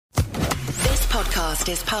podcast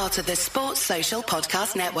is part of the Sports Social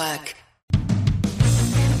Podcast Network.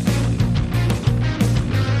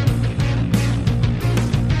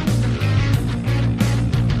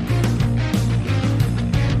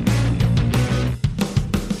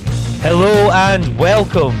 Hello and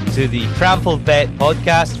welcome to the Trampled Bet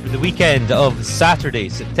podcast for the weekend of Saturday,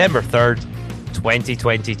 September 3rd,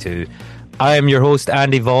 2022. I am your host,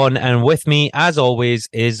 Andy Vaughan, and with me, as always,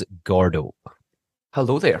 is Gordo.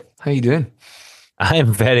 Hello there. How you doing? I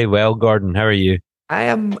am very well, Gordon. How are you? I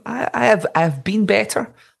have been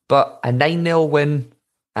better, but a 9-0 win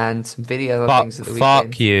and some very other things at the weekend.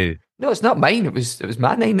 Fuck you. No, it's not mine. It was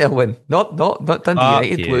my 9-0 win. Not Dundee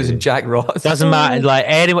United losing Jack Ross. Doesn't matter. Like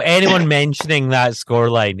anyone mentioning that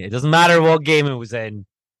scoreline, it doesn't matter what game it was in.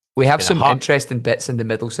 We have some interesting bits in the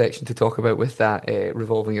middle section to talk about with that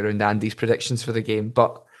revolving around Andy's predictions for the game.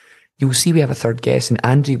 But you'll see we have a third guest. And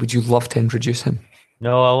Andy, would you love to introduce him?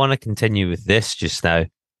 No, I want to continue with this just now.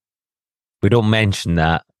 We don't mention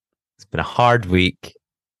that. It's been a hard week.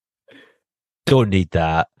 Don't need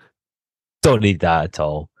that. Don't need that at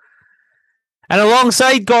all. And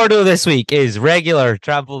alongside Gordo this week is regular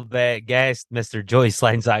Trampled Bet guest, Mr. Joey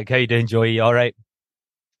Slanzak. How you doing, Joey? You all right?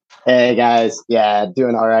 Hey, guys. Yeah,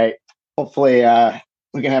 doing all right. Hopefully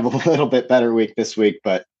we can have a little bit better week this week,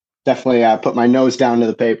 but definitely put my nose down to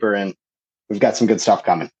the paper, and we've got some good stuff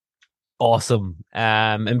coming. Awesome.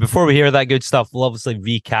 And before we hear that good stuff, we'll obviously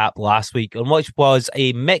recap last week, on which was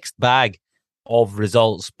a mixed bag of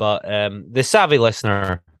results, but the savvy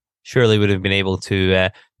listener surely would have been able to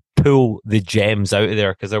pull the gems out of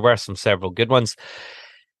there, because there were several good ones.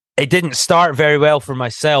 It didn't start very well for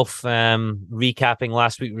myself. Recapping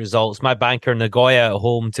last week's results, my banker Nagoya at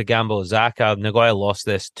home to Gamba Osaka. Nagoya lost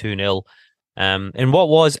this 2-0 in what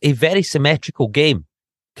was a very symmetrical game,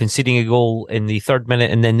 conceding a goal in the 3rd minute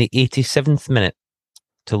and then the 87th minute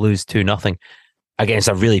to lose 2-0 against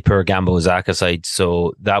a really poor Gamba Osaka side.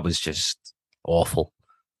 So that was just awful.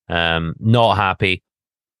 Not happy.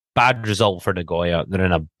 Bad result for Nagoya. They're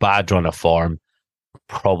in a bad run of form.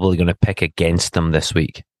 Probably going to pick against them this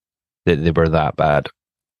week. They were that bad.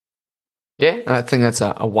 Yeah, I think that's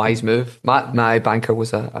a wise move. My banker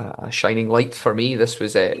was a shining light for me. This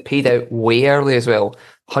was paid out way early as well.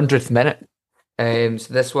 100th minute.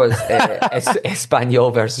 So this was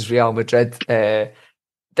Espanyol versus Real Madrid.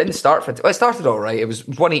 Didn't start it started all right. It was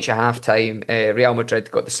 1 each at half time. Real Madrid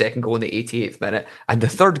got the second goal in the 88th minute and the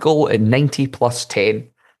third goal in 90 plus 10.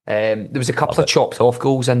 There was a couple of chopped off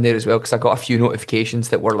goals in there as well, because I got a few notifications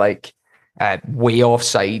that were like way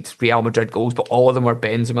offside Real Madrid goals, but all of them were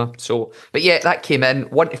Benzema. So, but yeah, that came in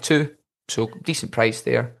 1-2, so decent price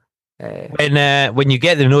there. When you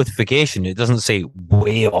get the notification, it doesn't say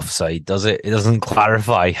way offside, does it? It doesn't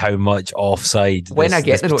clarify how much offside when I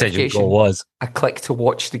get the notification was. I click to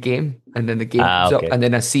watch the game, and then the game comes up, and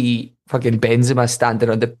then I see fucking Benzema standing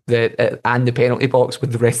on the penalty box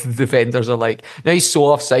with the rest of the defenders are like, now he's so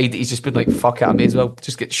offside, he's just been like, fuck it, I may as well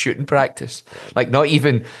just get shooting practice. Like not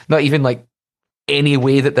even like any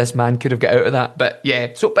way that this man could have got out of that. But yeah,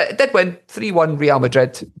 but it did win 3-1 Real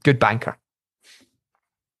Madrid. Good banker.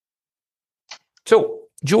 So,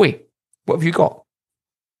 Joey, what have you got?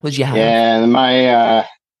 What did you have?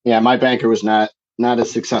 Yeah, my banker was not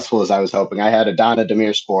as successful as I was hoping. I had Adana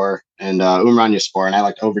Demirspor and Umranyaspor, and I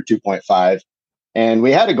liked over 2.5. And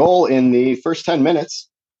we had a goal in the first 10 minutes.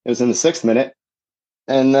 It was in the 6th minute.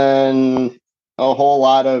 And then a whole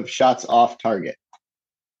lot of shots off target,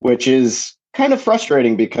 which is kind of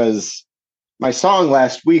frustrating because my song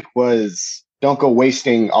last week was don't go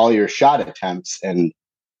wasting all your shot attempts. And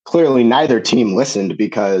clearly neither team listened,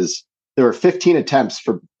 because there were 15 attempts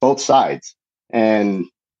for both sides and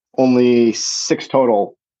only 6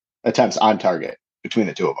 total attempts on target between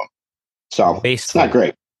the two of them. So It's not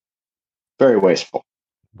great. Very wasteful.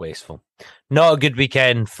 Not a good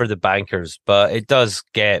weekend for the bankers, but it does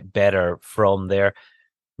get better from there.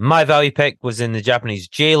 My value pick was in the Japanese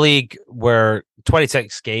J-League, where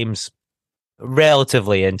 26 games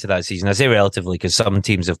relatively into that season. I say relatively because some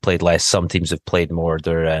teams have played less, some teams have played more.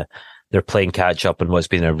 They're playing catch up in what's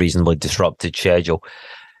been a reasonably disrupted schedule.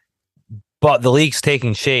 But the league's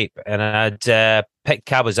taking shape, and I'd picked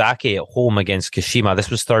Kawasaki at home against Kashima.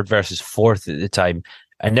 This was 3rd versus 4th at the time,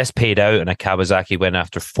 and this paid out in a Kawasaki win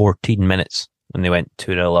after 14 minutes when they went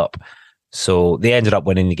 2-0 up. So they ended up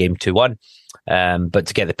winning the game 2-1. But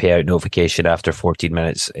to get the payout notification after 14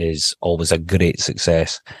 minutes is always a great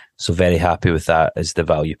success. So very happy with that as the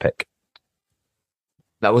value pick.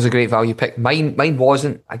 That was a great value pick. Mine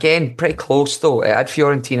wasn't. Again, pretty close though. I had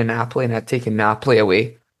Fiorentina Napoli, and I'd taken Napoli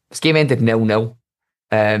away. This game ended 0-0.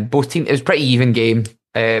 Both teams, it was a pretty even game.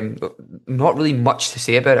 Not really much to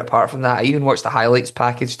say about it apart from that. I even watched the highlights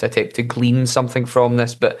package to attempt to glean something from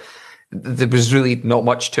this, but there was really not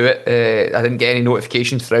much to it. I didn't get any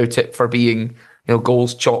notifications throughout it for being,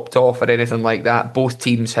 goals chopped off or anything like that. Both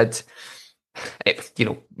teams had,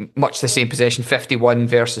 much the same possession, 51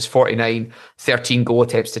 versus 49, 13 goal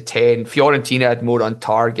attempts to 10. Fiorentina had more on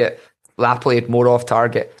target. Napoli had more off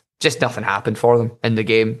target. Just nothing happened for them in the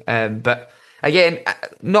game. But again,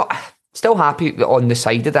 still happy on the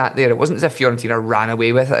side of that there. It wasn't as if Fiorentina ran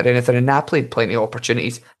away with it or anything, and Napoli had plenty of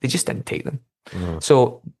opportunities. They just didn't take them.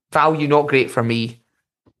 So value not great for me.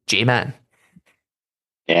 J-Man.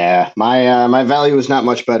 Yeah, my value was not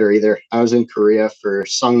much better either. I was in Korea for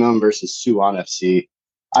Sungnam versus Suwon FC.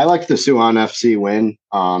 I liked the Suwon FC win,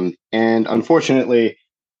 and unfortunately,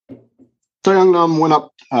 Sungnam went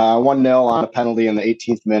up 1-0 on a penalty in the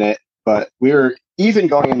 18th minute, but we were even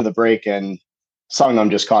going into the break, and Sungnam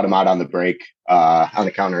just caught him out on the break on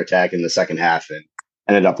the counterattack in the second half and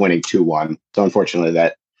ended up winning 2-1. So unfortunately,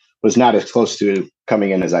 that was not as close to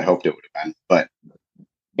coming in as I hoped it would have been, but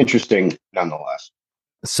interesting nonetheless.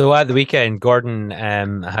 So at the weekend, Gordon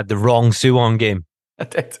had the wrong Suwon game. I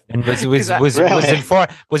did. And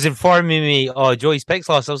was informing me, oh, Joey's picks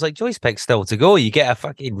lost. I was like, Joey's picks still to go. You get a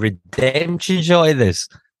fucking redemption shot of this.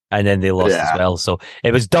 And then they lost as well. So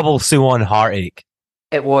it was double Suwon heartache.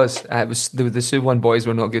 It was. The Suwon boys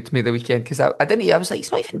were not good to me the weekend because I was like,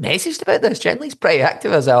 he's not even messaged about this. Gently's pretty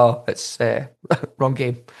active as it's wrong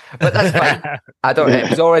game, but that's fine. I don't. It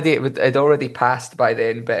had already passed by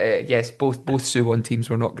then. But yes, both Suwon teams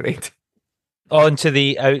were not great. On to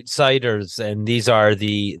the outsiders, and these are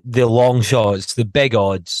the long shots, the big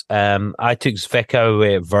odds. I took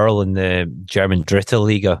Zwickau Verl in the German Dritte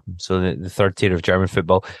Liga, so the third tier of German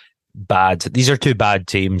football. Bad. These are two bad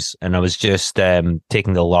teams, and I was just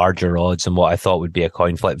taking the larger odds and what I thought would be a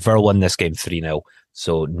coin flip. Verl won this game 3-0,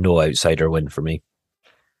 so no outsider win for me.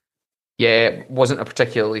 Yeah, it wasn't a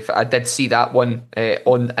particularly. I did see that one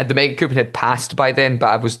on the Mega Coupon had passed by then, but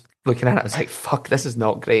I was looking at it. I was like, "Fuck, this is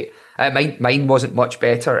not great." Mine wasn't much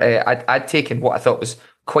better. I'd taken what I thought was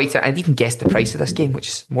I'd even guessed the price of this game, which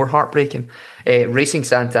is more heartbreaking. Racing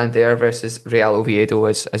Santander versus Real Oviedo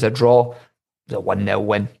as a draw, the 1-0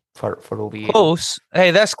 win for Oviedo. Close.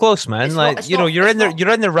 Hey, that's close, man. You're in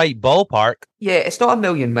the right ballpark. Yeah, it's not a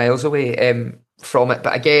million miles away from it,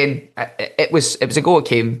 but again, it was a goal. It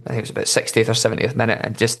came, I think it was about 60th or 70th minute,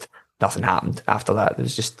 and just nothing happened after that. It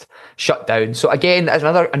was just shut down. So again, as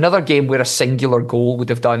another game where a singular goal would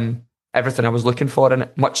have done everything I was looking for in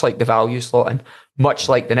it, much like the value slot and much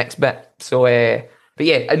like the next bit. So, but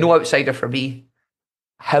yeah, no outsider for me.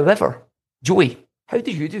 However, Joey, how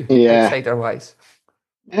did you do outsider wise?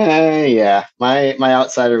 Yeah, my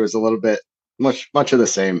outsider was a little bit much of the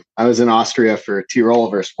same. I was in Austria for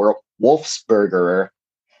Tirol versus Wolfsberger,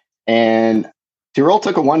 and Tirol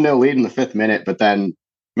took a 1-0 lead in the 5th minute, but then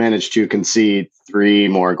managed to concede 3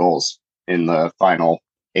 more goals in the final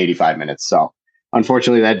 85 minutes. So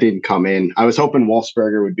unfortunately, that didn't come in. I was hoping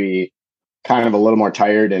Wolfsberger would be kind of a little more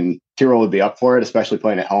tired and Tirol would be up for it, especially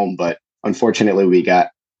playing at home. But unfortunately, we got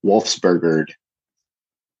Wolfsbergered.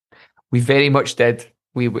 We very much did.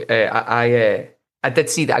 I did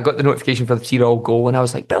see that. I got the notification for the Tirol goal, and I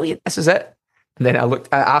was like, "Brilliant! This is it." And then I looked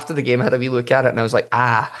after the game. I had a wee look at it, and I was like,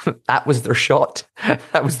 that was their shot.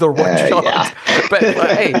 That was their one shot." Yeah. But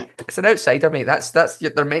hey, it's an outsider, mate. That's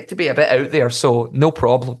they're meant to be a bit out there, so no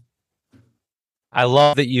problem. I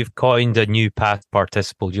love that you've coined a new past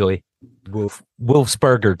participle, Joey.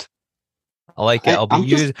 Wolfsbergered. I like it. I'm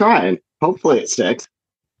just trying. Hopefully it sticks.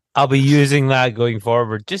 I'll be using that going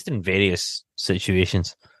forward, just in various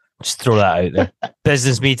situations. Just throw that out there.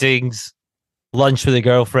 Business meetings, lunch with a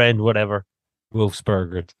girlfriend, whatever.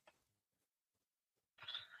 Wolfsbergered.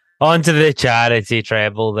 On to the charity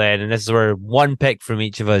treble then, and this is where one pick from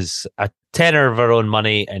each of us, a tenner of our own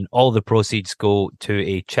money, and all the proceeds go to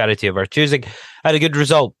a charity of our choosing. I had a good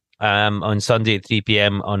result on Sunday at 3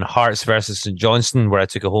 p.m. on Hearts versus St Johnstone, where I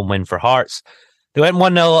took a home win for Hearts. They went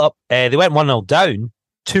 1-0 up. They went 1-0 down,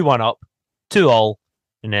 2-1 up, 2-2,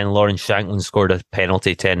 and then Lawrence Shanklin scored a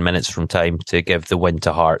penalty 10 minutes from time to give the win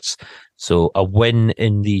to Hearts. So a win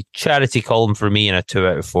in the charity column for me in a 2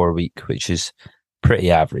 out of 4 week, which is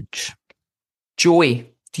pretty average.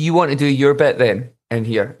 Joey, do you want to do your bit then in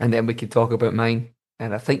here, and then we can talk about mine?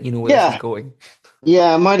 And I think you know where this is going.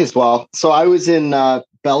 Yeah, might as well. So I was in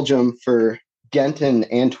Belgium for Ghent and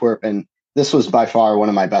Antwerp, and this was by far one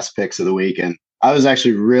of my best picks of the week. And I was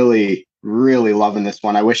actually really, really loving this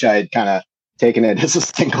one. I wish I had kind of taken it as a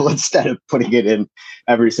single instead of putting it in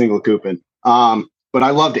every single coupon. But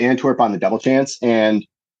I loved Antwerp on the double chance, and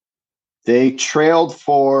they trailed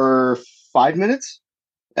for 5 minutes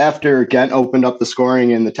after Ghent opened up the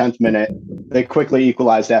scoring in the 10th minute, they quickly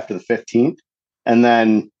equalized after the 15th. And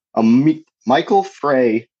then a Michael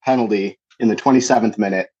Frey penalty in the 27th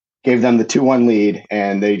minute gave them the 2-1 lead,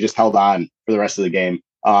 and they just held on for the rest of the game.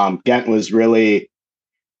 Ghent was really,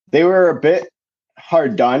 they were a bit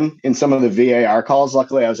hard done in some of the VAR calls.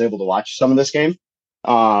 Luckily, I was able to watch some of this game.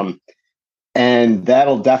 And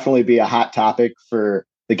that'll definitely be a hot topic for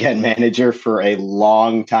the Ghent manager for a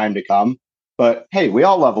long time to come. But hey, we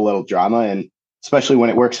all love a little drama, and especially when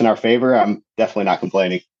it works in our favor, I'm definitely not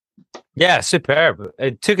complaining. Yeah, superb.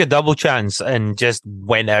 It took a double chance and just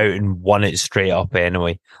went out and won it straight up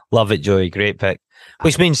anyway. Love it, Joey. Great pick.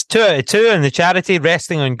 Which means 2 out of 2 in the charity,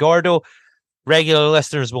 resting on Gordo. Regular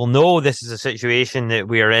listeners will know this is a situation that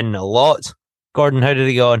we are in a lot. Gordon, how did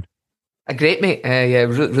it go on? Great, mate. Yeah,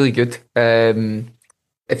 really good.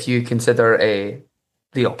 If you consider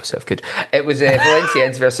the opposite of good. It was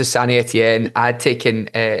Valenciennes versus Saint Etienne. I'd taken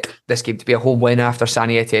this game to be a home win after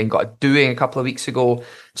Saint Etienne got a doing a couple of weeks ago.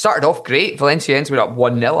 Started off great. Valenciennes were up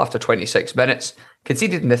 1-0 after 26 minutes.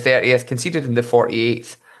 Conceded in the 30th, conceded in the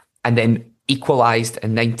 48th, and then equalised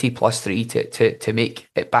in 90 plus 3 to make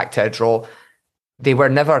it back to a draw. They were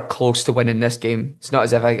never close to winning this game. It's not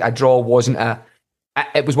as if a draw wasn't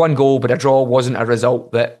it was one goal, but a draw wasn't a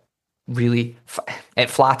result that really, it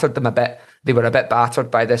flattered them a bit. They were a bit battered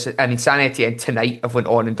by this. I mean, Saint Etienne tonight have went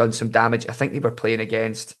on and done some damage. I think they were playing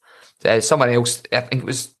against someone else. I think it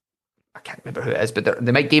was, I can't remember who it is, but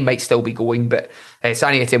the game might still be going. But Saint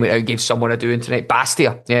Etienne went out and gave someone a doing tonight.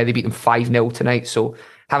 Bastia, yeah, they beat them 5-0 tonight. So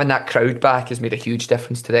having that crowd back has made a huge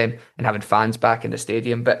difference to them, and having fans back in the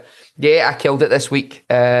stadium. But yeah, I killed it this week.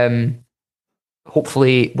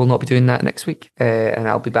 Hopefully we'll not be doing that next week, and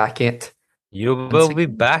I'll be back in it. You will be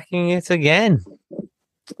backing it again.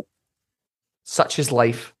 Such is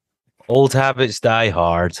life. Old habits die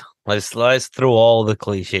hard. Let's throw all the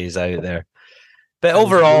cliches out there. But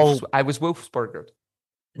overall, I was Wolfsburger.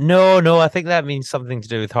 No, I think that means something to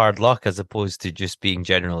do with hard luck as opposed to just being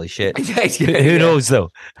generally shit. Yeah. Who knows, though?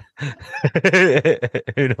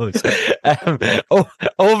 Who knows?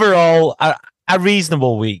 Overall, a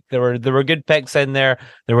reasonable week. There were good picks in there.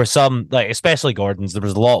 There were some, like especially Gordon's. There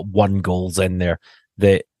was a lot of 1 goals in there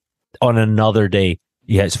that on another day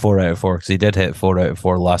he hits 4 out of 4 because he did hit 4 out of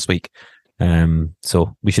 4 last week.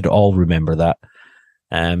 So we should all remember that.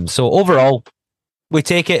 So overall, we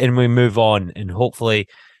take it and we move on, and hopefully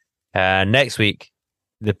next week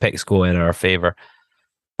the picks go in our favor.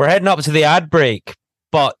 We're heading up to the ad break,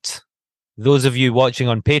 but those of you watching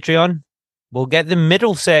on Patreon will get the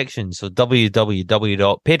middle section. So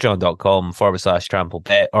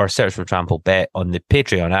www.patreon.com/TrampleBet, or search for TrampleBet on the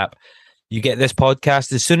Patreon app. You get this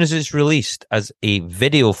podcast as soon as it's released as a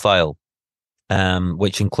video file,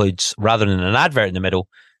 which includes, rather than an advert in the middle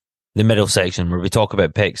section where we talk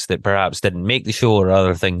about picks that perhaps didn't make the show or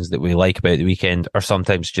other things that we like about the weekend, or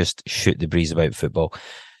sometimes just shoot the breeze about football.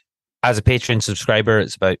 As a Patreon subscriber,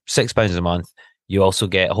 it's about £6 a month. You also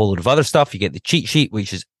get a whole lot of other stuff. You get the cheat sheet,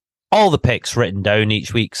 which is all the picks written down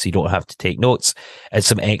each week, so you don't have to take notes, and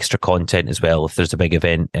some extra content as well if there's a big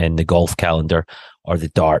event in the golf calendar or the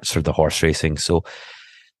darts or the horse racing. So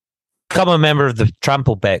become a member of the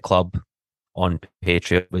Trample Bet Club on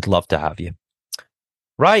Patreon. We'd love to have you.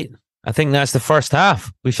 Right, I think that's the first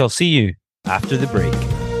half. We shall see you after the break.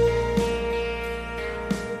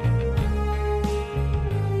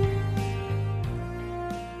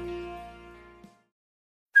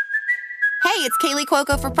 Hey, it's Kaylee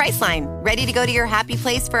Cuoco for Priceline. Ready to go to your happy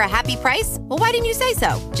place for a happy price? Well, why didn't you say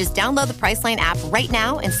so? Just download the Priceline app right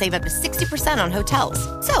now and save up to 60% on hotels.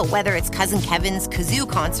 So whether it's Cousin Kevin's Kazoo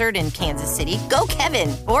Concert in Kansas City, go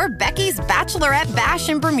Kevin, or Becky's Bachelorette Bash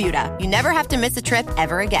in Bermuda, you never have to miss a trip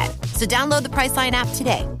ever again. So download the Priceline app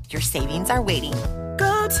today. Your savings are waiting.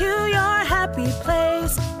 Go to your happy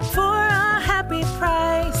place for a happy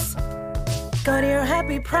price. Go to your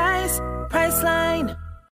happy price, Priceline.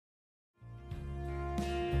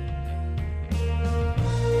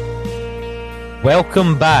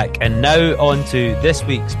 Welcome back, and now on to this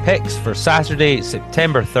week's picks for Saturday,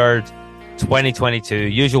 September 3rd, 2022.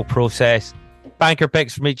 Usual process: banker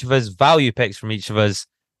picks from each of us, value picks from each of us,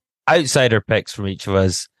 outsider picks from each of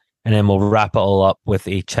us, and then we'll wrap it all up with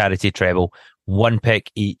a charity treble. 1 pick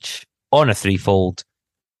each on a threefold,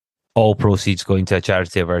 all proceeds going to a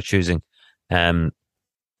charity of our choosing.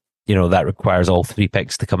 That requires all 3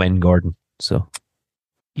 picks to come in, Gordon. So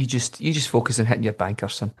You just focus on hitting your banker,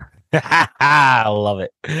 son. I love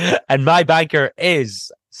it. And my banker is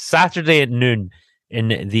Saturday at noon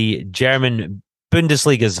in the German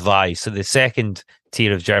Bundesliga 2, so the second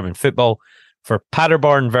tier of German football. for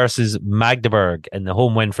Paderborn versus Magdeburg, and the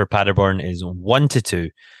home win for Paderborn is 1-2.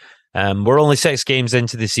 We're only 6 games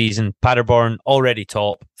into the season. Paderborn already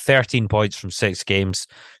top, 13 points from 6 games,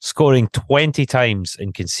 scoring 20 times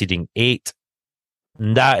and conceding 8.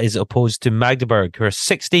 And that is opposed to Magdeburg, who are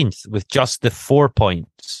 16th with just the 4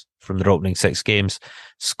 points from their opening 6 games,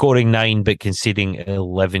 scoring 9 but conceding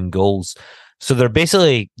 11 goals. So they're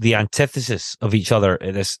basically the antithesis of each other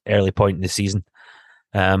at this early point in the season.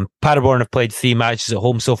 Paderborn have played 3 matches at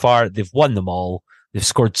home so far. They've won them all. They've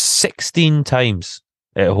scored 16 times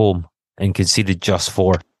at home and conceded just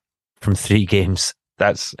 4 from 3 games.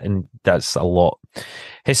 That's a lot.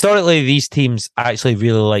 Historically, these teams actually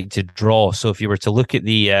really like to draw. So if you were to look at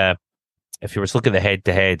the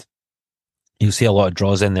head-to-head, you'll see a lot of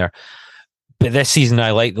draws in there. But this season,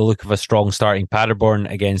 I like the look of a strong starting Paderborn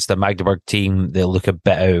against a Magdeburg team. They look a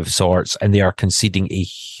bit out of sorts, and they are conceding a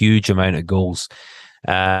huge amount of goals.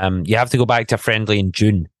 You have to go back to a friendly in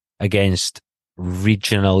June against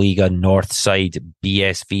Regionalliga North side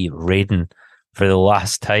BSV Raiden for the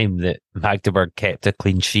last time that Magdeburg kept a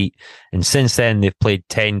clean sheet. And since then, they've played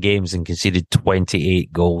 10 games and conceded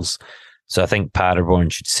 28 goals. So I think Paderborn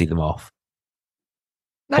should see them off.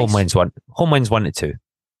 Nice. Home wins 1-2.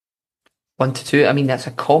 1-2. I mean, that's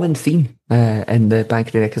a common theme in the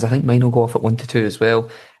Bank Arena, because I think mine will go off at 1-2 as well.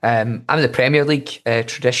 I'm in the Premier League,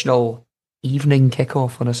 traditional evening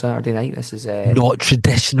kickoff on a Saturday night. This is not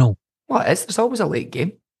traditional. Well, it is. There's always a late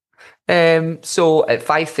game. So at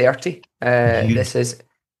 5:30, this is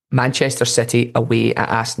Manchester City away at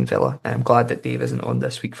Aston Villa. I'm glad that Dave isn't on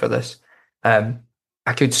this week for this. I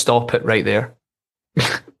could stop it right there.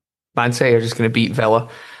 Man City are just going to beat Villa.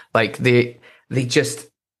 Like they just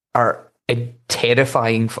are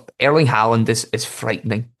terrifying. Erling Haaland is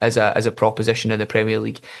frightening as a proposition in the Premier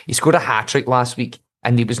League. He scored a hat-trick last week,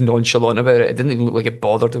 and he was nonchalant about it. It didn't even look like it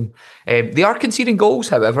bothered him. They are conceding goals,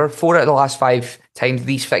 however. 4 out of the last 5 times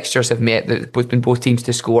these fixtures have met both teams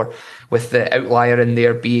to score, with the outlier in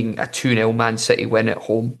there being a 2-0 Man City win at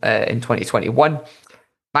home in 2021.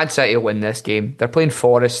 Man City will win this game. They're playing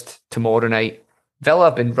Forest tomorrow night. Villa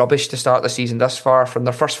have been rubbish to start the season thus far. From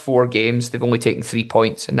their first 4 games, they've only taken 3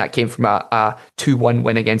 points, and that came from a 2-1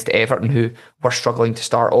 win against Everton, who were struggling to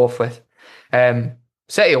start off with.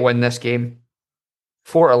 City will win this game.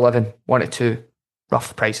 4-11, 1-2,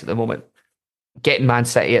 rough price at the moment. Getting Man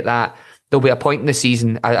City at that, there'll be a point in the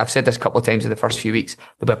season, I've said this a couple of times in the first few weeks,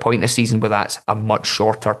 there'll be a point in the season where that's a much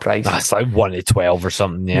shorter price. That's like 1-12 or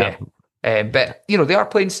something, yeah. But, they are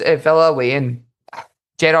playing Villa away, and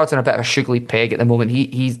Gerrard's in a bit of a sugary peg at the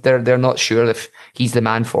moment. They're not sure if he's the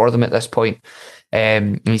man for them at this point.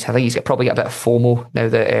 I think he's probably got a bit of FOMO now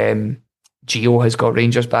that Gio has got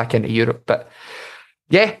Rangers back into Europe. But,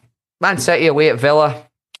 yeah, Man City away at Villa.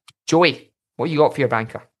 Joey, what you got for your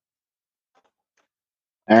banker?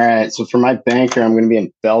 All right, so for my banker, I'm going to be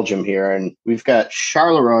in Belgium here, and we've got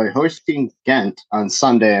Charleroi hosting Ghent on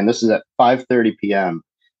Sunday, and this is at 5:30 p.m.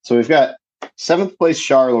 So we've got 7th place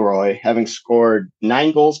Charleroi having scored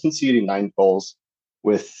 9 goals, conceding 9 goals,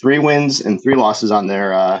 with 3 wins and 3 losses on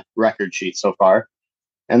their record sheet so far.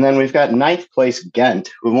 And then we've got 9th place Ghent,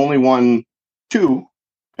 who've only won 2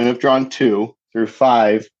 and have drawn 2 through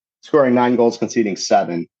 5, scoring 9 goals, conceding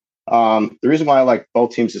 7. The reason why I like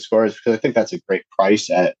both teams to score is because I think that's a great price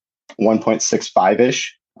at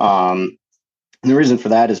 1.65-ish. And the reason for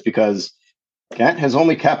that is because Ghent has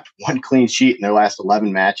only kept 1 clean sheet in their last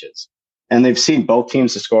 11 matches. And they've seen both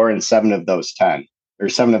teams to score in 7 of those 10, or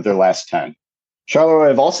 7 of their last 10. Charleroi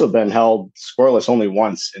have also been held scoreless only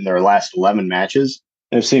once in their last 11 matches.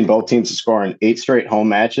 And have seen both teams to score in 8 straight home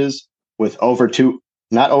matches with over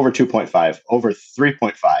 2.5, over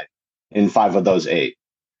 3.5 in 5 of those 8.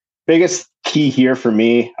 Biggest key here for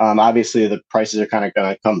me, obviously the prices are kind of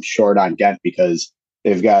going to come short on Ghent because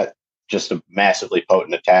they've got just a massively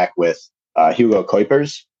potent attack with Hugo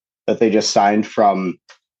Kuipers that they just signed from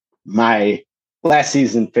my last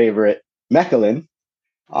season favorite Mechelen.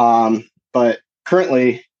 But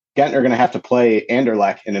currently Ghent are going to have to play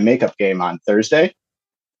Anderlecht in a makeup game on Thursday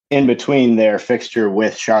in between their fixture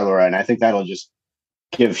with Charleroi. And I think that'll just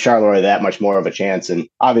give Charleroi that much more of a chance. And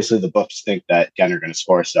obviously the books think that Ghent are going to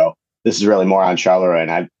score. So this is really more on Charleroi.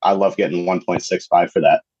 And I love getting 1.65 for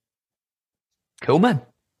that. Cool, man.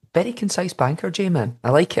 Very concise banker, J-Man. I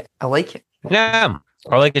like it. Yeah,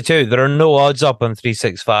 I like it too. There are no odds up on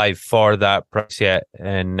 365 for that price yet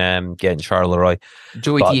in getting Charleroi.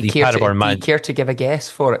 Joey, do you care to give a guess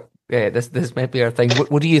for it? Yeah, this might be our thing.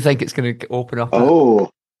 What do you think it's going to open up at?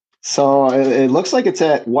 So it looks like it's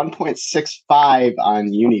at 1.65 on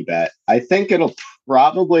Unibet. I think it'll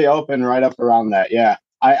probably open right up around that. Yeah,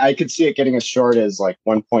 I could see it getting as short as like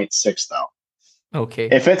 1.6 though. Okay.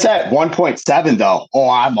 If it's at 1.7 though,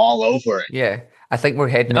 I'm all over it. Yeah. I think we're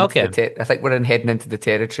heading into Okay. I think we're heading into the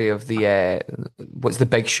territory of the what's the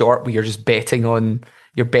Big Short, where you're just betting on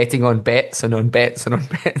bets and on bets and on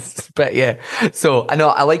bets. But yeah, so I know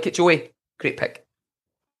I like it, Joey. Great pick.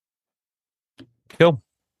 Cool.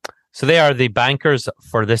 So they are the bankers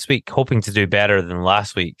for this week, hoping to do better than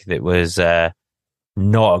last week. That was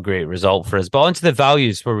not a great result for us. But onto the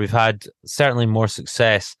values, where we've had certainly more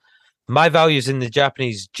success. My values in the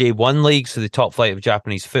Japanese J1 League, so the top flight of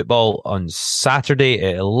Japanese football, on Saturday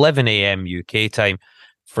at 11 a.m. UK time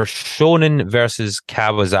for Shonen versus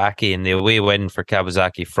Kawasaki, and the away win for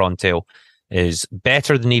Kawasaki Frontale is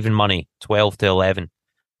better than even money, 12-11.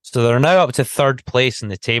 So they're now up to third place in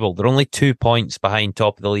the table. They're only 2 points behind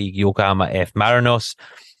top of the league, Yokohama F. Marinos,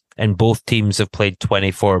 and both teams have played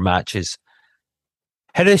 24 matches.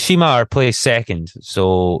 Hiroshima are placed second,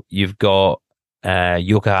 so you've got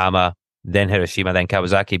Yokohama, then Hiroshima, then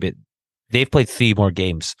Kawasaki, but they've played 3 more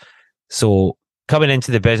games. So coming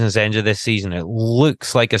into the business end of this season, it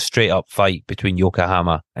looks like a straight up fight between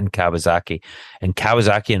Yokohama and Kawasaki. And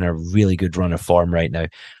Kawasaki in a really good run of form right now.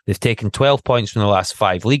 They've taken 12 points from the last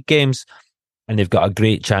 5 league games, and they've got a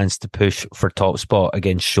great chance to push for top spot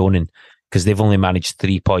against Shonen, because they've only managed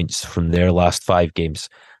 3 points from their last 5 games.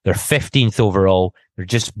 They're 15th overall. They're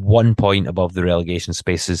just 1 point above the relegation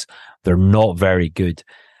spaces. They're not very good.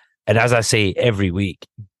 And as I say every week,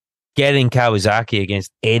 getting Kawasaki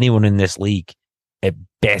against anyone in this league at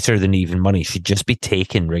better than even money should just be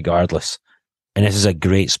taken regardless. And this is a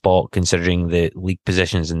great spot considering the league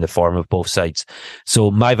positions and the form of both sides.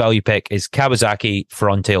 So my value pick is Kawasaki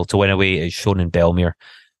Frontale to win away at Shonen Bellmere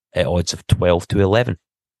at odds of 12-11.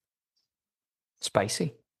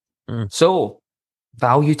 Spicy. So,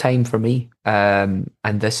 value time for me. And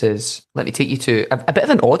this is, let me take you to a bit of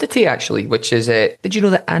an oddity, actually, which is, did you know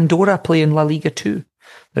that Andorra play in La Liga 2?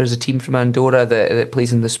 There's a team from Andorra that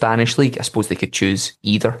plays in the Spanish league. I suppose they could choose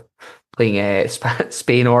either, playing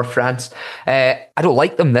Spain or France. I don't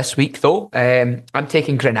like them this week, though. I'm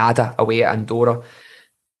taking Granada away at Andorra.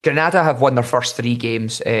 Granada have won their first 3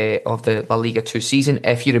 games of the La Liga 2 season.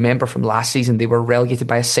 If you remember from last season, they were relegated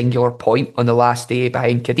by a singular point on the last day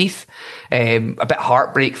behind Cadiz. A bit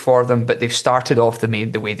heartbreak for them, but they've started off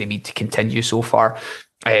the way they need to continue so far.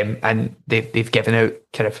 And they've given out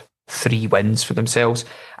kind of 3 wins for themselves.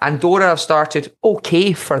 Andorra have started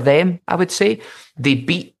okay for them, I would say. They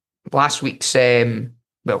beat last week's,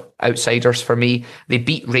 outsiders for me. They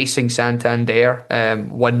beat Racing Santander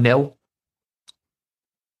 1-0.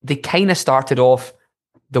 They kind of started off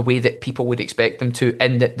the way that people would expect them to,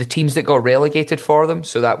 in the teams that got relegated for them.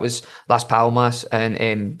 So that was Las Palmas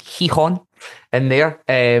and Gijón in there.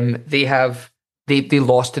 They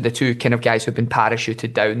lost to the 2 kind of guys who've been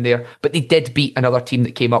parachuted down there, but they did beat another team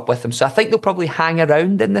that came up with them. So I think they'll probably hang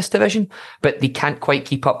around in this division, but they can't quite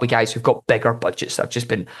keep up with guys who've got bigger budgets that have just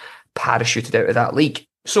been parachuted out of that league.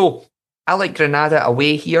 So I like Granada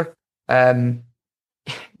away here.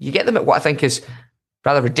 You get them at what I think is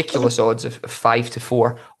rather ridiculous odds of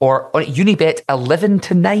 5-4, or on Unibet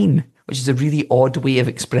 11-9, which is a really odd way of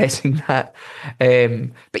expressing that.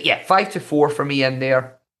 But yeah, 5-4 for me in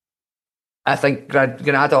there. I think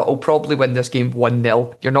Granada will probably win this game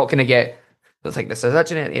 1-0. You're not going to get, I don't think this is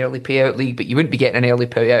actually an early payout league, but you wouldn't be getting an early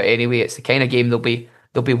payout anyway. It's the kind of game they'll be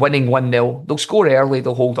winning 1-0. They'll score early,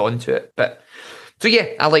 they'll hold on to it. But so yeah,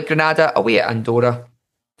 I like Granada away at Andorra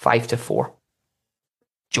 5-4.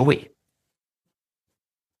 Joey.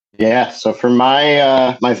 Yeah, so for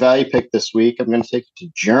my my value pick this week, I'm going to take it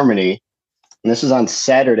to Germany, and this is on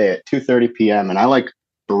Saturday at 2:30 p.m. And I like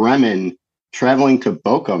Bremen traveling to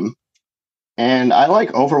Bochum, and I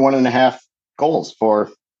like over 1.5 goals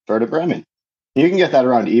for Werder Bremen. You can get that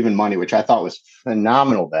around even money, which I thought was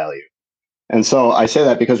phenomenal value. And so I say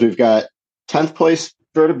that because we've got 10th place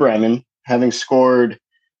Werder Bremen, having scored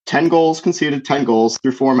 10 goals, conceded 10 goals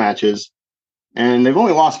through 4 matches, and they've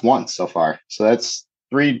only lost once so far. So that's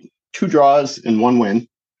 2 draws and 1 win.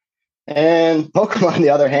 And Bochum, on the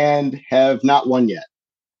other hand, have not won yet.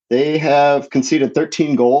 They have conceded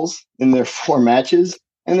 13 goals in their 4 matches,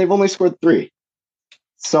 and they've only scored 3.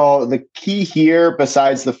 So the key here,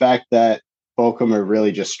 besides the fact that Bochum are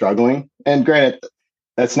really just struggling, and granted,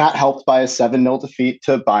 that's not helped by a 7-0 defeat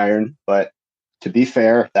to Bayern, but to be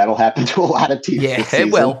fair, that'll happen to a lot of teams. Yeah,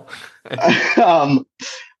 it will.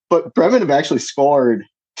 But Bremen have actually scored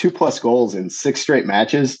 2+ goals in 6 straight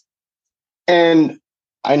matches. And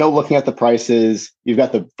I know, looking at the prices, you've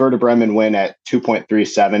got the Werder Bremen win at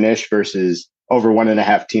 2.37-ish versus over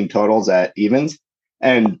 1.5 team totals at evens.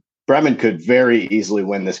 And Bremen could very easily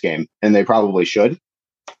win this game, and they probably should.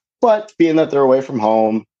 But being that they're away from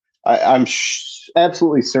home, I'm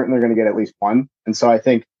absolutely certain they're going to get at least one. And so I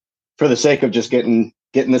think for the sake of just getting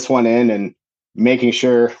this one in and making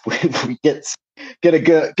sure we get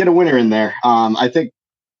a winner in there, I think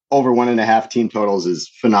over 1.5 team totals is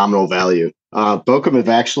phenomenal value. Bochum have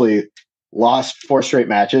actually lost 4 straight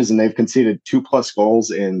matches, and they've conceded 2+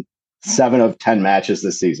 goals in 7 of 10 matches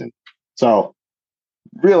this season. So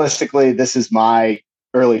realistically, this is my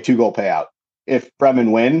early 2-goal payout. If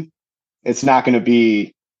Bremen win, it's not going to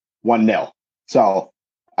be 1-0. So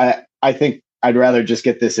I think I'd rather just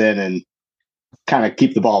get this in and kind of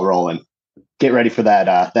keep the ball rolling. Get ready for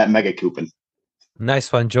that mega coupon.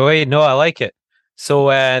 Nice one, Joey. No, I like it. So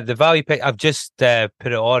the value pick, I've just put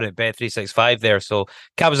it on at Bet365 there. So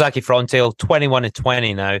Kawasaki Frontale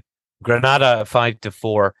 21-20 now. Granada at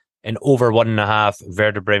 5-4 and over 1.5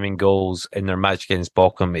 Werder Bremen goals in their match against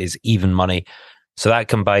Bochum is even money. So that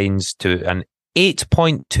combines to an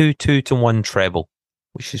 8.22 to 1 treble,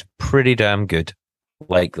 which is pretty damn good.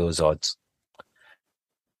 Like those odds.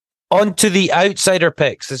 On to the outsider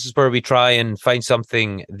picks. This is where we try and find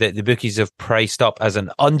something that the bookies have priced up as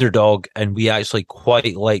an underdog and we actually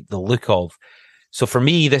quite like the look of. So for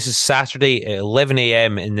me, this is Saturday at 11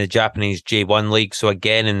 a.m. in the Japanese J1 League. So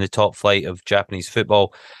again, in the top flight of Japanese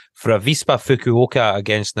football for Avispa Fukuoka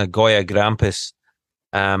against Nagoya Grampus.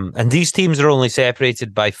 And these teams are only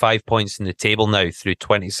separated by 5 points in the table now through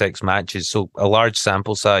 26 matches. So a large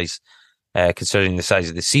sample size, considering the size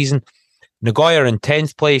of the season. Nagoya in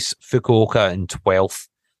 10th place, Fukuoka in 12th.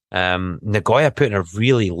 Nagoya put in a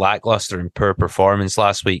really lackluster and poor performance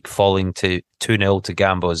last week, falling to 2-0 to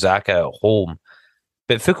Gamba Osaka at home.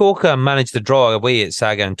 But Fukuoka managed to draw away at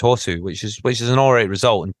Sagan Tosu, which is an all right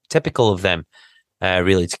result and typical of them,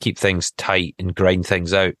 really, to keep things tight and grind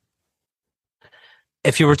things out.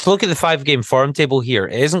 If you were to look at the 5-game form table here,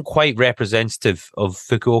 it isn't quite representative of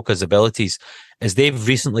Fukuoka's abilities, as they've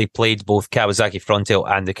recently played both Kawasaki Frontale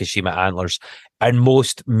and the Kashima Antlers, and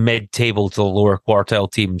most mid-table to lower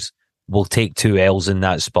quartile teams will take 2 L's in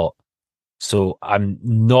that spot. So I'm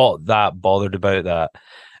not that bothered about that.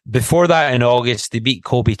 Before that, in August, they beat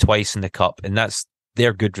Kobe twice in the Cup, and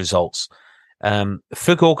they're good results.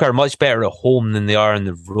 Fukuoka are much better at home than they are on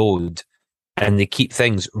the road, and they keep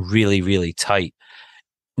things really, really tight.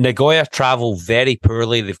 Nagoya travel very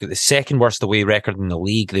poorly. They've got the second worst away record in the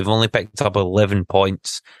league. They've only picked up 11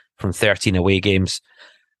 points from 13 away games.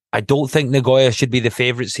 I don't think Nagoya should be the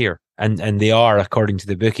favourites here, and they are, according to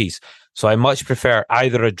the bookies. So I much prefer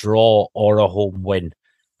either a draw or a home win.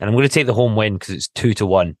 And I'm going to take the home win because it's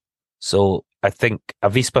 2-1. So I think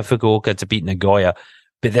Avispa Fukuoka to beat Nagoya,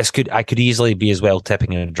 but I could easily be as well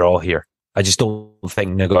tipping a draw here. I just don't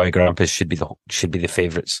think Nagoya Grampus should be the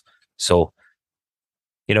favourites. So,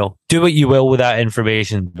 do what you will with that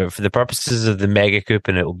information, but for the purposes of the mega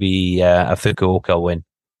coupon, it will be a Fukuoka win.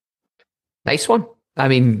 Nice one. I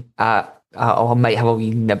mean, I might have a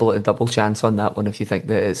wee nibble at a double chance on that one if you think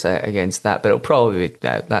that it's against that, but it'll probably be,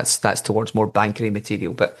 that's towards more bankery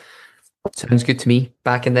material. But sounds good to me.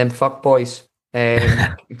 Backing them fuck boys.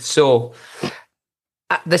 So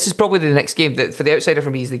this is probably the next game that for the outsider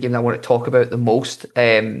for me is the game that I want to talk about the most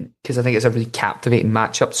because I think it's a really captivating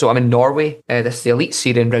matchup. So I'm in Norway. This is the Elite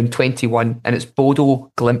Series in round 21 and it's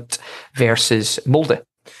Bodo Glimt versus Molde.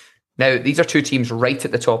 Now, these are two teams right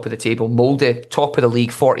at the top of the table. Molde, top of the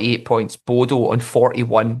league, 48 points. Bodo on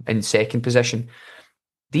 41 in second position.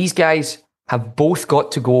 These guys have both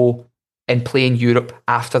got to go and play in Europe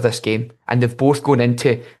after this game. And they've both gone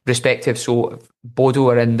into respective. So Bodo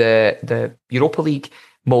are in the Europa League.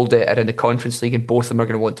 Molde are in the Conference League. And both of them are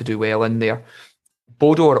going to want to do well in there.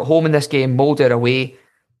 Bodo are at home in this game. Molde are away.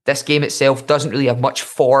 This game itself doesn't really have much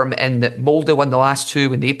form in that Molde won the last two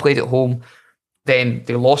when they played at home. Then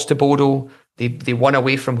they lost to Bodo. They won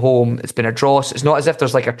away from home. It's been a draw. So it's not as if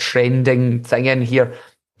there's like a trending thing in here.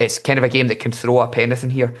 It's kind of a game that can throw up anything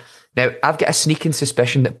here. Now, I've got a sneaking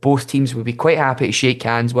suspicion that both teams would be quite happy to shake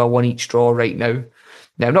hands while one each draw right now.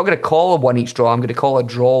 Now, I'm not going to call a one each draw. I'm going to call a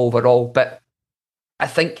draw overall. But I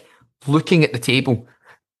think looking at the table,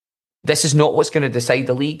 this is not what's going to decide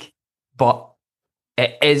the league, but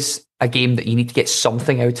it is a game that you need to get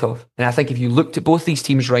something out of. And I think if you looked at both these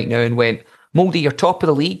teams right now and went, Molde, you're top of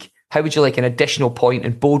the league. How would you like an additional point?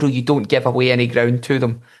 And Bodo, you don't give away any ground to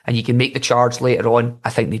them and you can make the charge later on. I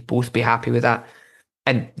think they'd both be happy with that.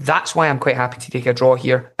 And that's why I'm quite happy to take a draw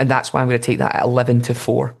here. And that's why I'm going to take that at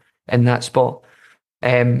 11-4 in that spot.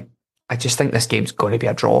 I just think this game's going to be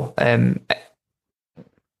a draw.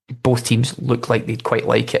 Both teams look like they'd quite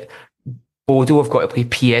like it. Bodo have got to play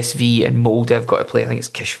PSV and Molde have got to play, I think it's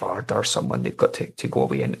Kishvard or someone they've got to go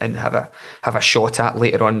away and have a shot at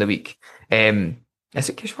later on in the week. Is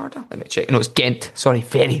it Kishwarda? Let me check. No, it's Ghent. Sorry,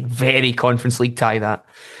 very, very Conference League tie that.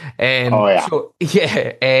 Oh, yeah. So,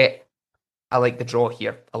 yeah, I like the draw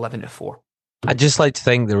here, 11-4. I'd just like to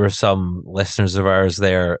think there were some listeners of ours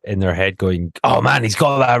there in their head going, oh man, he's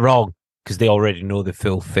got that wrong, because they already know the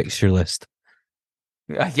full fixture list.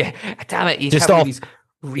 Yeah, damn it. Just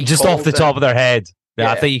off the top of their head.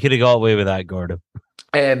 Yeah, I think you could have got away with that, Gordon.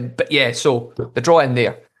 But yeah, so the draw in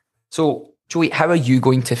there. So, Joey, how are you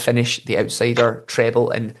going to finish the outsider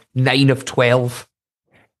treble in 9 of 12?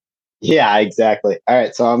 Yeah, exactly. All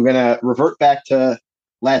right, so I'm going to revert back to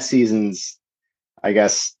last season's, I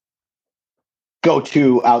guess,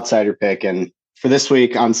 go-to outsider pick. And for this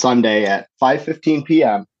week on Sunday at 5:15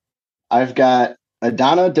 p.m., I've got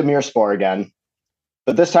Adana Demirspor again,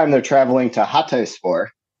 but this time they're traveling to Hatayspor.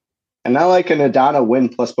 And I like an Adana win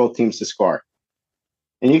plus both teams to score.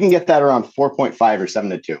 And you can get that around 4.5 or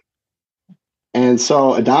 7-2. And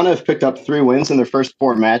so Adana have picked up 3 wins in their first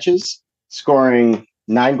 4 matches, scoring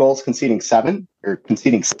 9 goals, conceding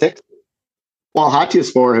 6, while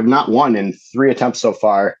Hatayspor have not won in 3 attempts so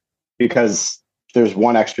far because there's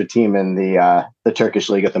one extra team in the Turkish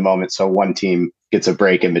league at the moment, so one team gets a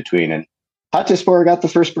break in between. And Hatayspor got the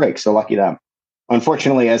first break, so lucky them.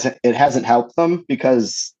 Unfortunately, it hasn't helped them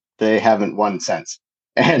because they haven't won since.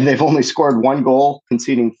 And they've only scored 1 goal,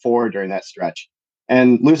 conceding 4 during that stretch.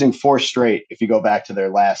 And losing 4 straight if you go back to their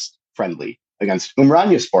last friendly against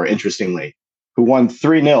Umranyaspor, interestingly, who won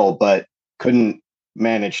 3-0 but couldn't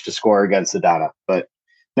manage to score against Adana. But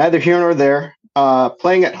neither here nor there.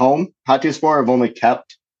 Playing at home, Hatayspor have only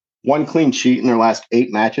kept 1 clean sheet in their last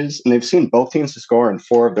 8 matches, and they've seen both teams to score in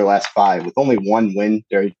 4 of their last 5, with only one win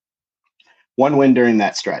during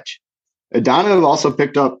that stretch. Adana have also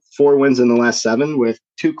picked up 4 wins in the last 7, with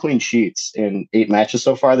 2 clean sheets in 8 matches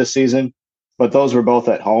so far this season. But those were both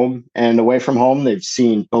at home, and away from home, they've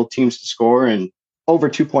seen both teams to score and over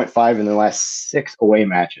 2.5 in their last 6 away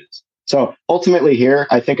matches. So ultimately here,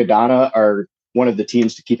 I think Adana are one of the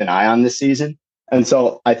teams to keep an eye on this season. And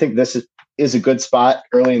so I think this is a good spot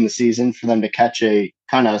early in the season for them to catch a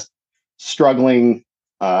kind of struggling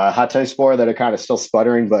Hatayspor that are kind of still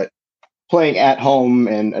sputtering, but playing at home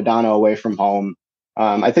and Adana away from home.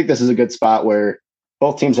 I think this is a good spot where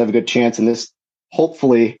both teams have a good chance, and this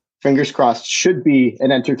hopefully, fingers crossed, should be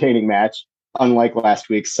an entertaining match, unlike last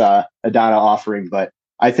week's Adana offering. But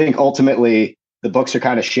I think ultimately the books are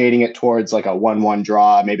kind of shading it towards like a 1-1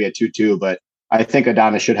 draw, maybe a 2-2. But I think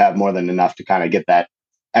Adana should have more than enough to kind of get that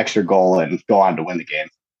extra goal and go on to win the game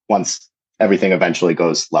once everything eventually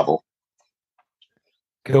goes level.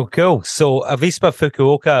 Cool. So Avispa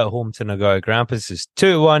Fukuoka at home to Nagoya Grampus is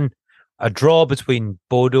 2-1. A draw between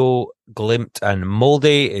Bodo, Glimt and Molde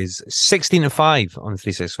is 16-5 on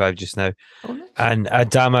 365 just now. Oh, nice. And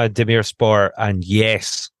Adana Demirspor and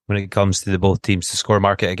Yes, when it comes to the both teams to score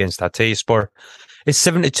market against Hatayspor, is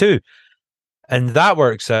 7-2. And that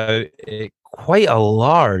works out quite a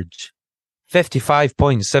large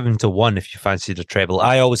 55.7-1 if you fancy the treble.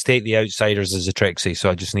 I always take the outsiders as a Trixie,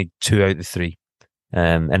 so I just need 2 out of 3.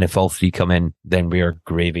 And if all 3 come in, then we are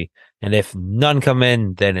gravy. And if none come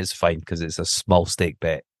in, then it's fine because it's a small stake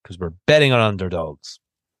bet because we're betting on underdogs.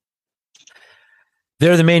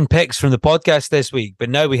 They're the main picks from the podcast this week, but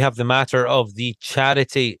now we have the matter of the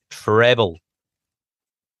charity treble.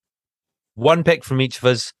 1 pick from each of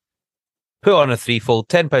us, put on a threefold,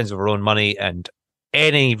 £10 of our own money, and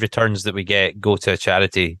any returns that we get go to a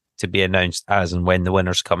charity to be announced as and when the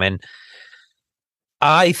winners come in.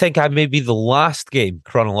 I think I may be the last game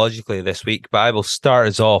chronologically this week, but I will start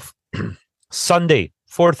us off Sunday,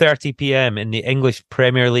 4:30 p.m. in the English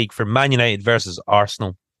Premier League for Man United versus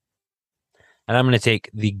Arsenal. And I'm going to take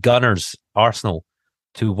the Gunners, Arsenal,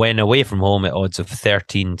 to win away from home at odds of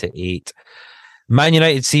 13-8. Man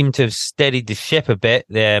United seem to have steadied the ship a bit.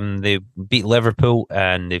 They beat Liverpool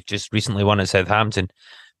and they've just recently won at Southampton.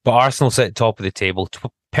 But Arsenal sit at top of the table,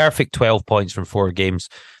 perfect 12 points from 4 games.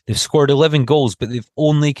 They've scored 11 goals, but they've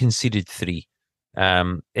only conceded 3.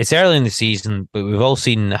 It's early in the season, but we've all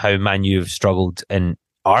seen how Man U have struggled, and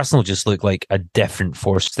Arsenal just look like a different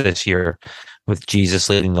force this year with Jesus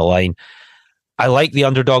leading the line. I like the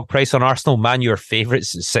underdog price on Arsenal. Man U are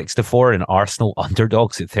favourites at 6-4 and Arsenal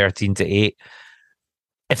underdogs at 13-8.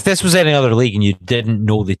 If this was any other league and you didn't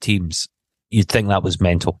know the teams, you'd think that was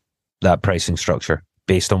mental, that pricing structure,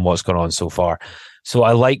 based on what's gone on so far. So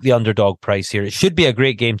I like the underdog price here. It should be a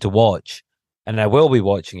great game to watch, and I will be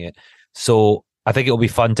watching it. So I think it'll be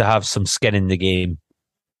fun to have some skin in the game,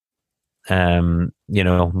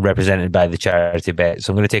 represented by the charity bet.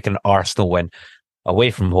 So I'm going to take an Arsenal win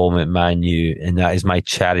away from home at Man U, and that is my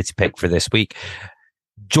charity pick for this week.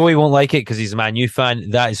 Joey won't like it because he's a Man U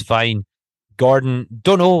fan. That is fine. Gordon,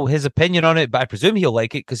 don't know his opinion on it, but I presume he'll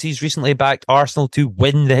like it because he's recently backed Arsenal to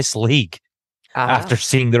win this league after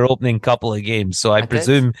seeing their opening couple of games. So I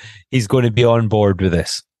presume he's going to be on board with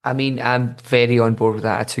this. I mean, I'm very on board with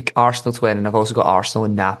that. I took Arsenal to win, and I've also got Arsenal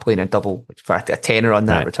and Napoli in a double. For a tenner on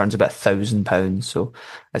that returns about £1,000, so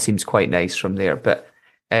that seems quite nice from there. But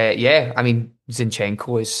yeah, I mean,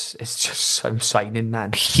 Zinchenko is just some signing,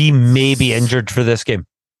 man. He may be injured for this game.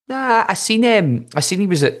 Nah, I seen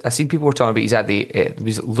people were talking about he's at he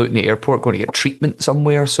was at Luton Airport going to get treatment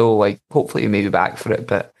somewhere. So like, hopefully he may be back for it.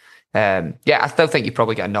 But yeah, I still think you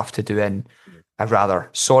probably get enough to do in a rather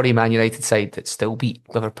sorry Man United side that still beat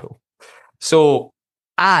Liverpool. So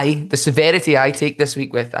the severity I take this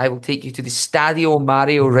week I will take you to the Stadio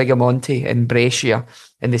Mario Rigamonti in Brescia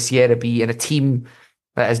in the Serie B, and a team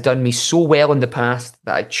that has done me so well in the past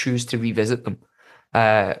that I choose to revisit them.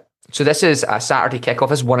 So this is a Saturday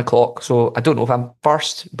kickoff. It's 1 o'clock. So I don't know if I'm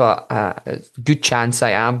first, but a good chance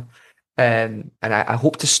I am. And I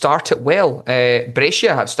hope to start it well.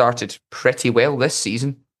 Brescia have started pretty well this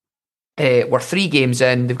season. We're 3 games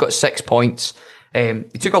in. They've got 6 points. They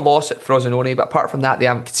took a loss at Frosinone, but apart from that, they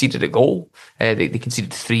haven't conceded a goal. They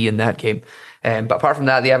conceded 3 in that game. But apart from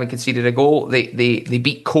that, they haven't conceded a goal. They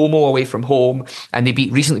beat Como away from home, and they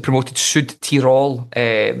beat recently promoted Sud Tirol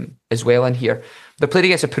as well in here. They played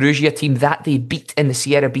against a Perugia team that they beat in the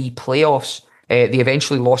Serie B playoffs. They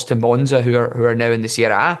eventually lost to Monza, who are now in the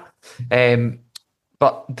Serie A.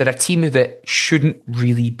 But they're a team that shouldn't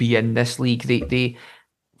really be in this league. They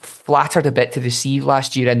flattered a bit to deceive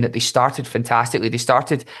last year in that they started fantastically. They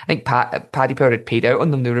started, I think Paddy Power had paid out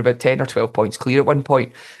on them. They were about 10 or 12 points clear at one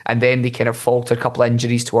point, and then they kind of faltered a couple of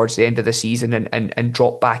injuries towards the end of the season and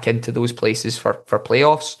dropped back into those places for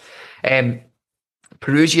playoffs.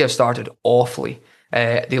 Perugia have started awfully.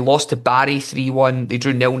 They lost to Bari 3-1. They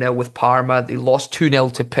drew 0-0 with Parma. They lost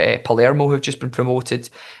 2-0 to Palermo, who have just been promoted.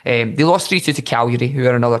 They lost 3-2 to Cagliari, who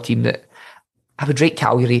are another team that I would rate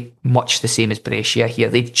Cagliari much the same as Brescia here.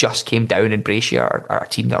 They just came down, and Brescia are a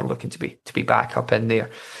team that are looking to be back up in there.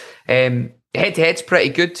 Head-to-head's pretty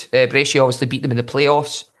good. Brescia obviously beat them in the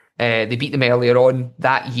playoffs. They beat them earlier on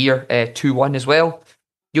that year, 2-1 as well.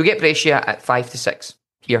 You'll get Brescia at 5-6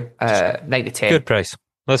 here, 9-10. Good price.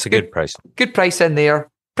 That's a good price. Good price in there.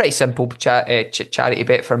 Pretty simple charity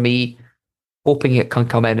bet for me. Hoping it can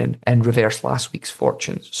come in and reverse last week's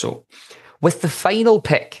fortunes. So with the final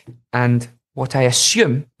pick, and what I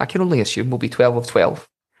can only assume will be 12 of 12.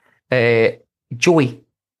 Joey,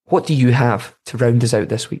 what do you have to round us out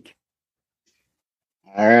this week?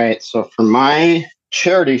 All right. So for my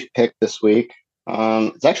charity pick this week,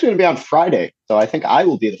 it's actually going to be on Friday. So I think I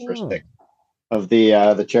will be the first pick of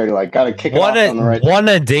the charity leg. Got to kick it off on the right. One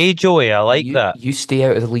a day, Joey. I like that. You stay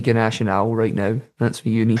out of the Liga Nacional right now. That's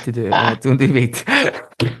what you need to do. Don't debate.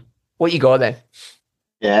 What you got then?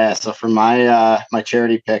 Yeah. So for my my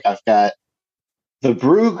charity pick, I've got the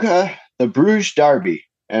Bruges Derby,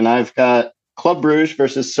 and I've got Club Bruges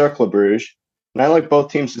versus Cercle Bruges, and I like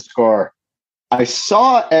both teams to score. I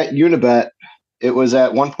saw at Unibet it was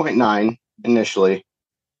at 1.9 initially,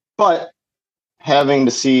 but having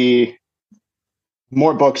to see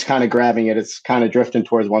more books kind of grabbing it, it's kind of drifting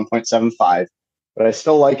towards 1.75, but I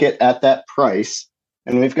still like it at that price.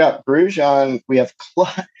 And we've got Bruges on. We have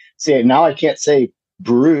see, now I can't say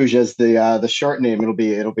Bruges as the short name.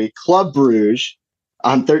 It'll be Club Bruges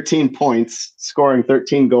on 13 points, scoring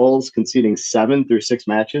 13 goals, conceding 7 through 6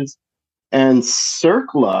 matches. And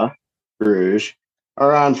Cercle Bruges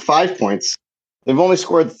are on 5 points. They've only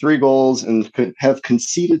scored 3 goals and have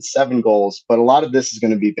conceded 7 goals, but a lot of this is going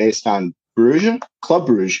to be based on Club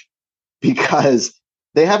Bruges, because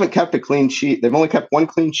they haven't kept a clean sheet. They've only kept 1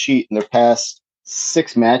 clean sheet in their past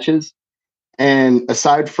 6 matches. And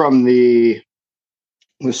aside from the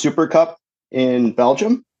Super Cup in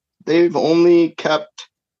Belgium, they've only kept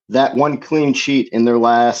that 1 clean sheet in their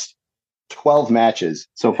last 12 matches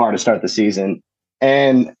so far to start the season.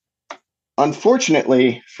 And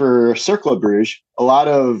unfortunately for Cercle Bruges, a lot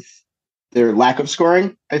of their lack of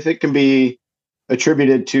scoring, I think, can be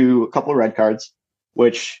attributed to a couple of red cards,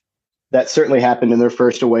 which that certainly happened in their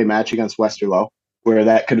first away match against Westerlo, where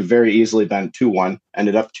that could have very easily been 2-1,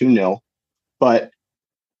 ended up 2-0. But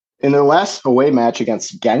in their last away match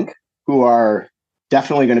against Genk, who are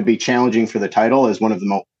definitely going to be challenging for the title as one of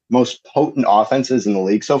the most potent offenses in the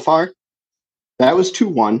league so far, that was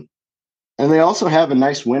 2-1. And they also have a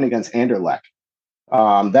nice win against Anderlecht.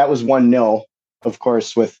 That was 1-0, of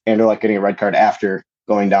course, with Anderlecht getting a red card after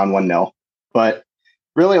going down 1-0. But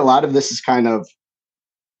really, a lot of this is kind of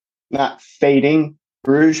not fading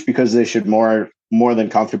Bruges, because they should more more than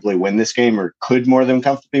comfortably win this game, or could more than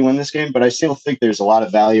comfortably win this game, but I still think there's a lot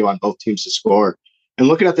of value on both teams to score. And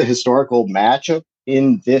looking at the historical matchup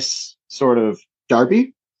in this sort of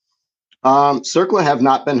derby, Cercle have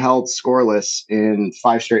not been held scoreless in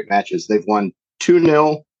 5 straight matches. They've won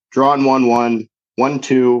 2-0, drawn 1-1,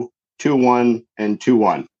 1-2, 2-1, and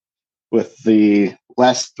 2-1, with the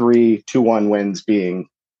last 3 2-1 wins being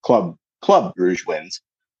Club Bruges wins.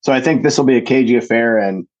 So I think this will be a cagey affair,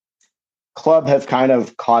 and Club have kind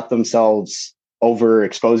of caught themselves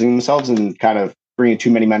overexposing themselves and kind of bringing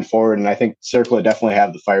too many men forward. And I think Cercle definitely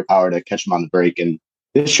have the firepower to catch them on the break. And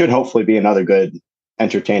this should hopefully be another good,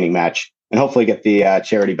 entertaining match, and hopefully get the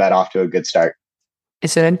charity bet off to a good start.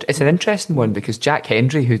 It's an interesting one because Jack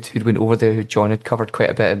Hendry, who'd went over there, who John had covered quite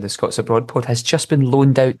a bit in the Scots Abroad pod, has just been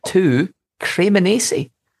loaned out to Cremonese,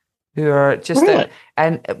 who are just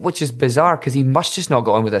and which is bizarre because he must just not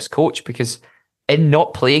get on with this coach, because in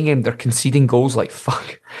not playing him, they're conceding goals like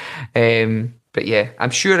fuck. But yeah, I'm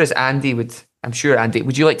sure Andy,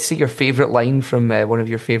 would you like to see your favourite line from one of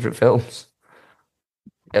your favourite films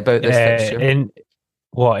about this fixture? In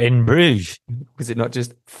Bruges? Was it not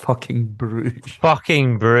just fucking Bruges?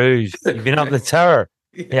 Fucking Bruges. You've been up the tower.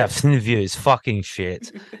 Yeah, I've seen the view. It's fucking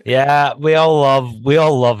shit. Yeah, we all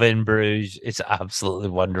love In Bruges. It's absolutely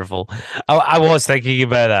wonderful. I was thinking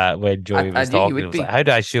about that when Joey was talking. I was like, how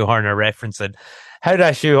do I shoehorn a reference in?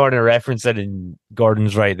 And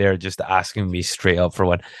Gordon's right there just asking me straight up for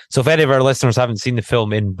one. So if any of our listeners haven't seen the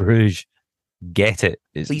film In Bruges, get it.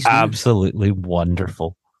 It's absolutely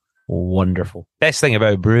wonderful. Wonderful. Best thing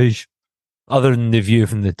about Bruges, other than the view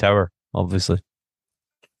from the tower, obviously,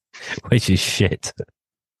 which is shit.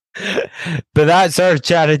 But that's our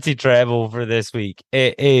charity treble for this week.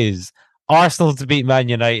 It is Arsenal to beat Man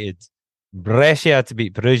United, Brescia to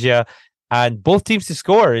beat Perugia, and both teams to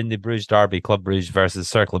score in the Bruges derby, Club Bruges versus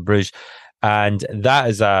Cercle Bruges. And that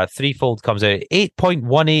is a threefold, comes out at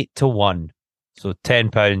 8.18 to 1. So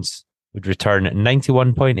 £10 would return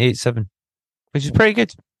 91.87, which is pretty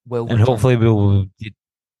good. Well, and hopefully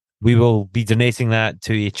we will be donating that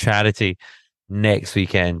to a charity next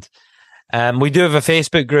weekend. We do have a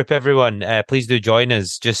Facebook group, everyone. Please do join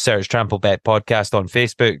us. Just search Trample Bet Podcast on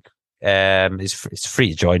Facebook. It's free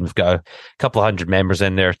to join. We've got a couple of hundred members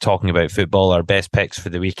in there talking about football, our best picks for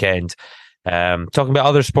the weekend. Talking about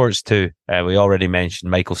other sports too. We already mentioned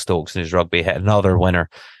Michael Stokes and his rugby hit another winner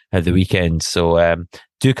at the weekend. So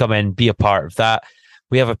do come in, be a part of that.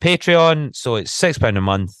 We have a Patreon, so it's £6 a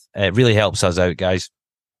month. It really helps us out, guys.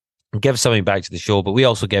 Give something back to the show, but we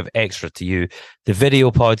also give extra to you. The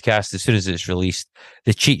video podcast, as soon as it's released,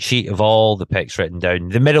 the cheat sheet of all the picks written down,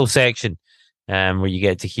 the middle section, where you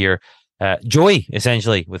get to hear Joey,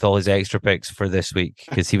 essentially, with all his extra picks for this week,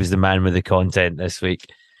 because he was the man with the content this week.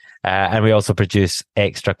 And we also produce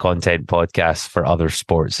extra content podcasts for other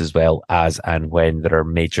sports as well, as and when there are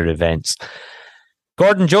major events.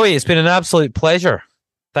 Gordon, Joey, it's been an absolute pleasure.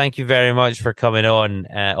 Thank you very much for coming on.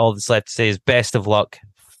 All that's left to say is best of luck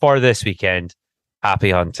for this weekend.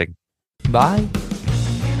 Happy hunting. Bye.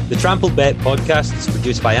 The Trampled Bet podcast is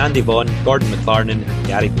produced by Andy Vaughan, Gordon McLarnon and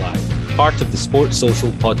Gary Black, part of the Sports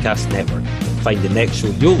Social Podcast Network. Find the next show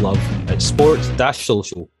you'll love at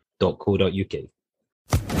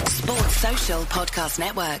sports-social.co.uk. Sports Social Podcast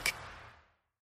Network.